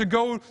answer to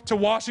go to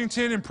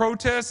Washington and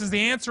protest? Is the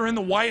answer in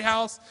the White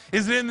House?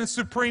 Is it in the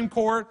Supreme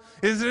Court?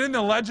 Is it in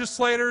the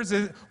legislators?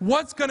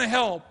 What's going to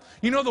help?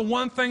 You know, the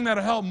one thing that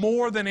will help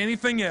more than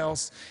anything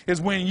else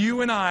is when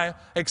you and I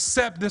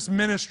accept this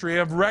ministry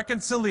of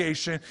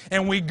reconciliation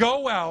and we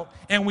go out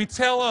and we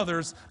tell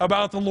others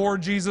about the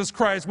Lord Jesus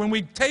Christ. When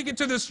we take it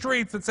to the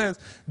streets that says,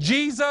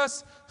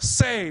 Jesus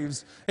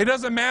saves. It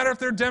doesn't matter if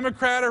they're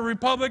Democrat or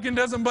Republican. It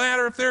doesn't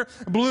matter if they're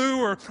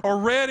blue or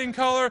red in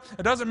color.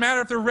 It doesn't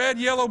matter if they're red,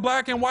 yellow,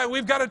 black, and white.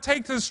 We've got to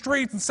take to the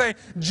streets and say,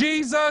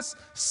 Jesus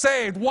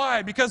saved.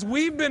 Why? Because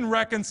we've been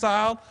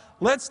reconciled.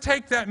 Let's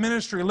take that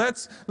ministry.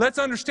 Let's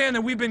understand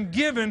that we've been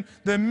given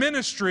the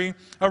ministry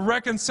of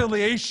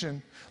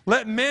reconciliation.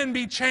 Let men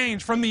be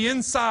changed from the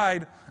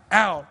inside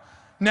out.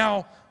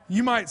 Now,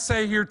 you might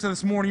say here to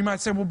this morning, you might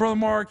say, well, Brother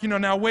Mark,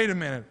 now wait a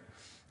minute.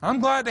 I'm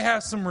glad to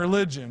have some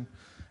religion.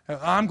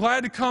 I'm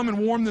glad to come and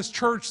warm this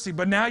church seat,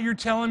 but now you're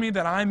telling me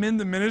that I'm in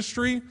the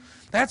ministry?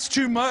 That's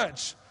too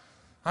much.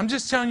 I'm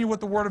just telling you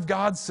what the Word of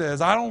God says.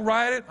 I don't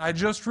write it, I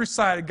just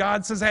recite it.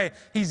 God says, hey,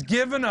 He's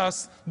given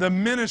us the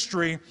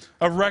ministry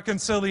of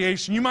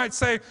reconciliation. You might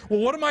say,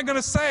 well, what am I going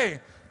to say?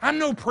 I'm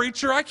no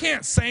preacher, I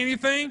can't say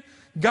anything.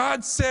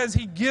 God says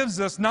He gives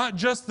us not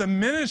just the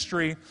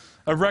ministry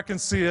of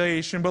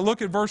reconciliation, but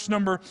look at verse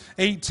number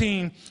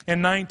 18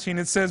 and 19.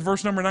 It says,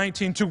 verse number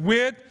 19, to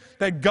wit,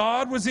 that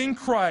God was in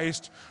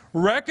Christ,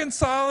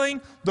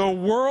 reconciling the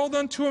world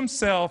unto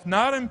Himself,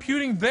 not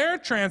imputing their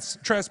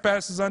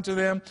trespasses unto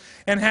them,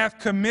 and hath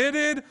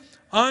committed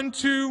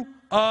unto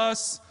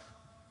us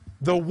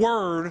the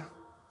word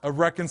of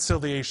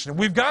reconciliation.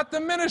 We've got the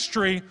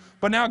ministry,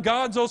 but now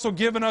God's also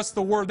given us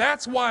the Word.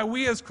 That's why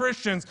we as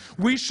Christians,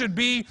 we should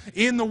be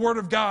in the Word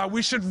of God.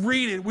 We should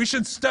read it. We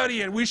should study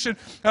it. We should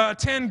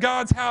attend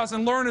God's house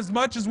and learn as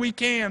much as we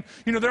can.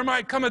 There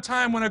might come a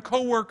time when a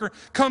coworker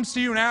comes to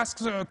you and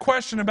asks a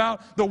question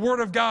about the Word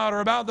of God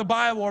or about the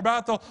Bible or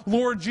about the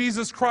Lord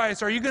Jesus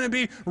Christ. Are you going to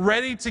be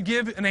ready to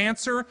give an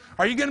answer?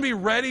 Are you going to be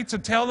ready to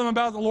tell them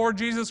about the Lord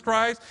Jesus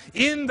Christ?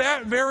 In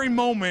that very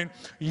moment,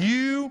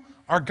 you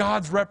are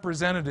God's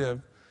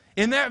representative.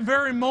 In that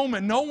very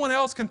moment, no one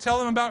else can tell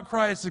them about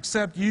Christ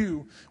except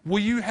you.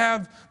 Will you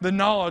have the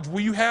knowledge?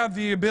 Will you have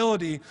the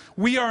ability?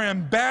 We are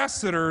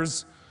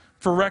ambassadors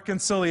for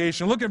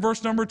reconciliation. Look at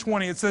verse number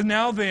 20. It says,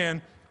 now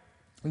then,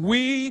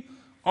 we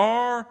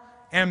are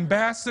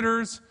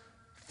ambassadors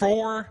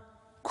for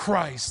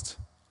Christ.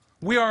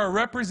 We are a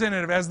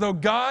representative. As though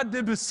God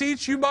did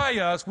beseech you by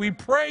us, we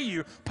pray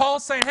you.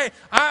 Paul's saying, hey,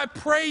 I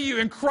pray you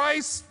in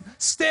Christ's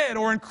stead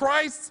or in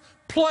Christ's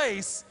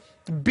place,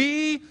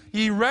 be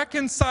ye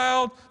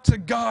reconciled to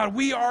God.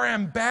 We are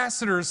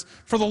ambassadors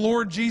for the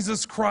Lord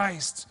Jesus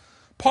Christ.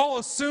 Paul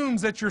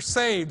assumes that you're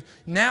saved.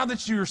 Now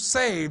that you're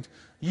saved,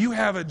 you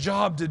have a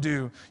job to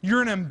do.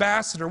 You're an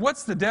ambassador.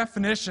 What's the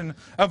definition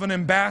of an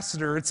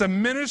ambassador? It's a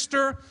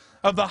minister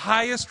of the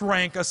highest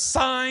rank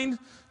assigned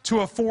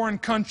to a foreign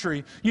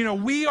country. You know,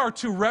 we are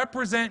to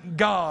represent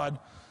God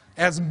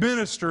as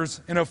ministers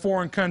in a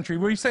foreign country.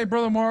 Well, you say,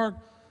 Brother Mark,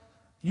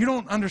 you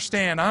don't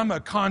understand. I'm a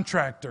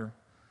contractor.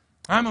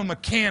 I'm a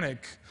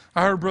mechanic.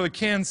 I heard Brother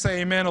Ken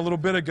say amen a little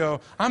bit ago.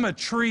 I'm a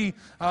tree,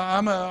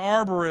 I'm an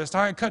arborist.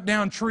 I cut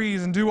down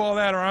trees and do all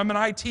that. Or I'm an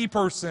IT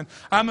person.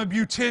 I'm a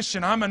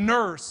beautician. I'm a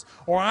nurse.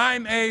 Or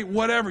I'm a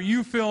whatever.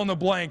 You fill in the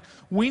blank.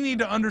 We need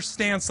to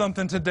understand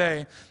something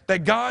today.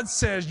 That God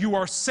says you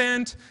are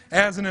sent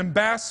as an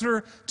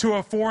ambassador to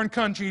a foreign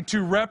country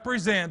to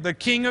represent the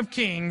King of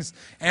Kings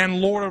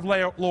and Lord of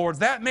Lords.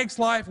 That makes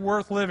life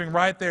worth living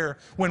right there.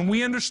 When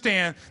we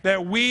understand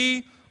that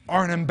we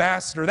are an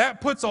ambassador.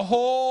 That puts a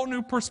whole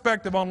new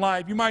perspective on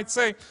life. You might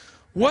say,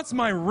 what's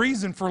my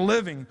reason for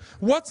living?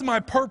 What's my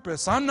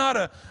purpose? I'm not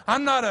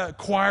a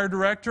choir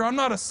director. I'm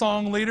not a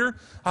song leader.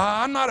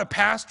 I'm not a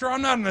pastor.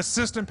 I'm not an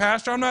assistant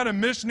pastor. I'm not a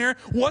missionary.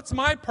 What's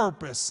my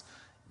purpose?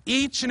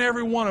 Each and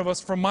every one of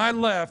us, from my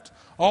left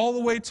all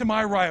the way to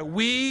my right,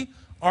 we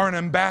are an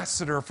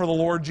ambassador for the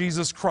Lord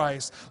Jesus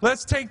Christ.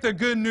 Let's take the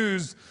good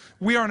news.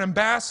 We are an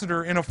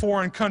ambassador in a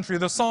foreign country.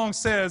 The song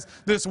says,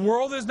 this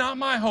world is not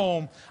my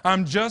home.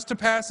 I'm just a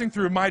passing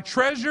through. My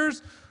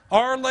treasures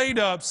are laid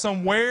up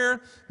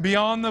somewhere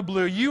beyond the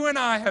blue. You and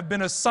I have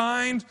been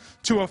assigned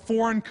to a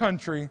foreign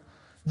country,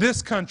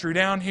 this country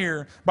down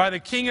here, by the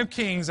King of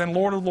Kings and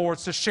Lord of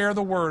Lords, to share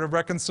the word of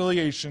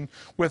reconciliation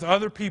with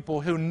other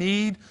people who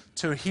need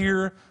to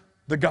hear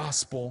the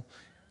gospel.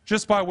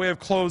 Just by way of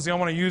closing, I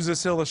want to use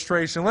this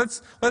illustration.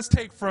 Let's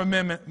take for a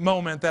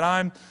moment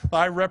that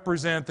I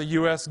represent the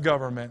U.S.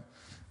 government.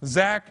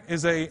 Zach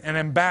is an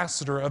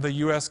ambassador of the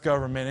U.S.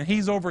 government, and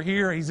he's over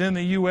here, he's in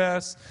the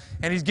U.S.,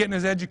 and he's getting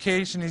his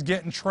education, he's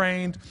getting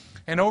trained,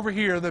 and over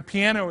here, the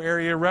piano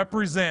area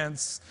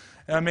represents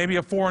maybe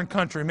a foreign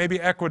country, maybe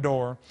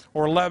Ecuador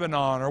or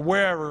Lebanon or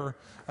wherever.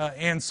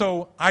 And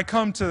so I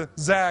come to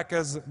Zach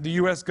as the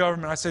U.S.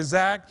 government. I say,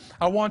 Zach,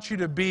 I want you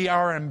to be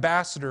our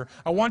ambassador.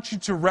 I want you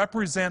to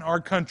represent our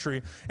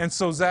country. And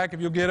so, Zach,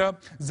 if you'll get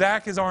up,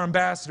 Zach is our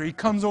ambassador. He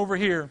comes over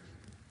here.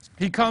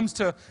 He comes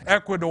to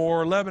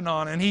Ecuador or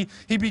Lebanon, and he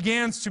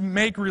begins to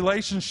make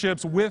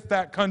relationships with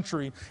that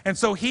country. And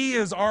so he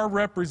is our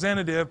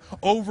representative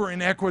over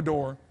in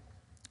Ecuador.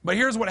 But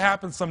here's what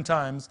happens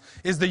sometimes,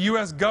 is the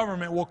U.S.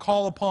 government will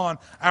call upon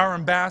our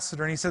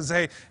ambassador, and he says,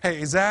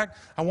 hey, Zach,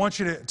 I want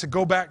you to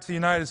go back to the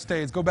United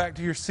States, go back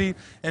to your seat,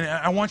 and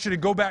I want you to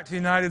go back to the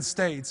United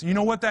States. You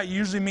know what that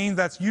usually means?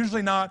 That's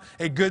usually not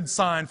a good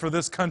sign for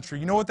this country.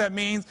 You know what that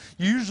means?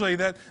 Usually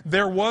that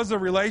there was a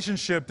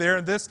relationship there,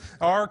 and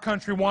our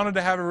country wanted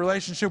to have a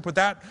relationship with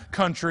that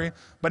country,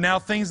 but now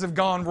things have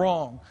gone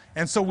wrong.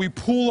 And so we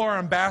pull our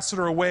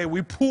ambassador away,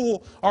 we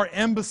pull our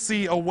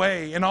embassy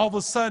away, and all of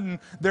a sudden,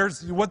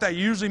 what that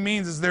usually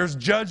means is there's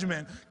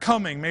judgment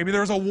coming. Maybe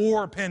there's a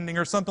war pending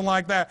or something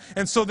like that.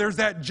 And so there's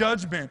that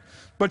judgment.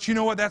 But you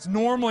know what? That's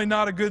normally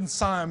not a good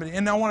sign.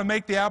 And I want to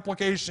make the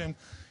application.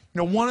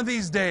 One of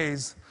these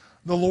days,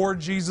 the Lord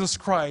Jesus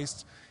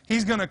Christ,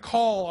 He's going to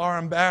call our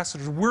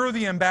ambassadors. We're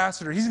the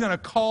ambassador. He's going to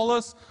call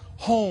us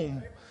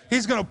home.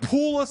 He's going to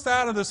pull us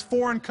out of this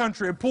foreign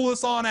country and pull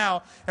us on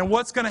out. And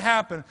what's going to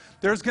happen?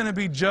 There's going to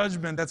be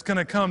judgment that's going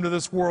to come to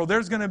this world.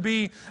 There's going to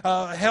be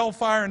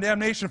hellfire and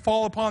damnation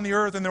fall upon the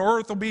earth, and the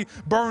earth will be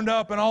burned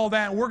up and all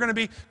that. And we're going to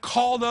be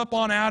called up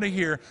on out of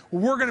here.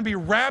 We're going to be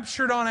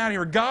raptured on out of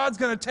here. God's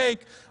going to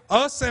take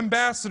us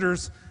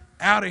ambassadors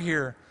out of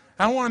here.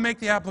 I want to make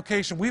the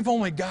application. We've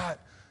only got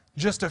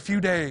just a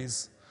few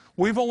days.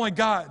 We've only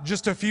got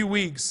just a few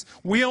weeks.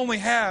 We only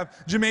have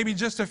maybe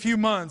just a few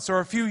months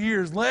or a few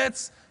years.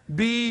 Let's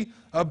be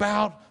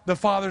about the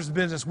Father's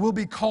business. We'll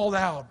be called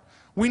out.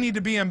 We need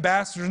to be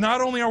ambassadors.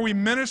 Not only are we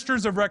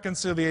ministers of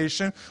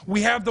reconciliation,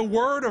 we have the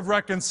word of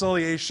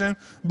reconciliation,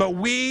 but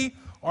we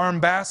are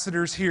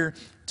ambassadors here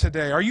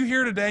today. Are you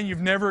here today and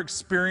you've never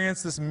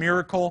experienced this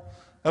miracle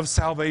of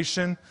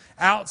salvation?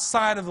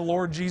 Outside of the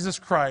Lord Jesus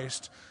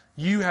Christ,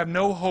 you have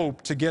no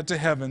hope to get to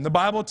heaven. The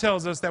Bible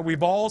tells us that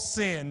we've all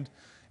sinned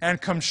and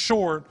come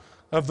short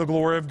of the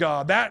glory of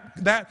God.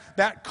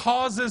 That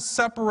causes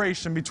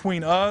separation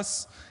between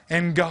us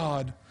and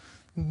God.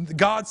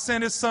 God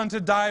sent His Son to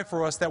die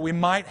for us that we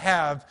might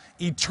have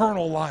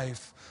eternal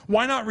life.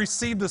 Why not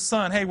receive the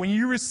Son? Hey, when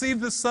you receive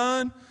the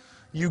Son,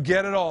 you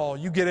get it all.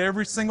 You get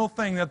every single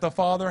thing that the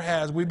Father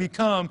has. We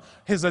become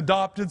His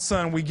adopted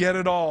son. We get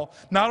it all.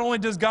 Not only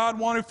does God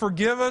want to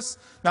forgive us,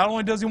 not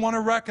only does He want to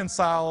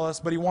reconcile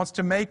us, but He wants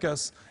to make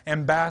us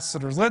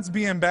ambassadors. Let's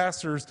be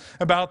ambassadors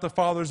about the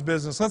Father's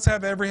business. Let's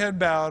have every head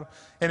bowed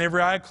and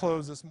every eye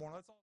closed this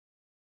morning.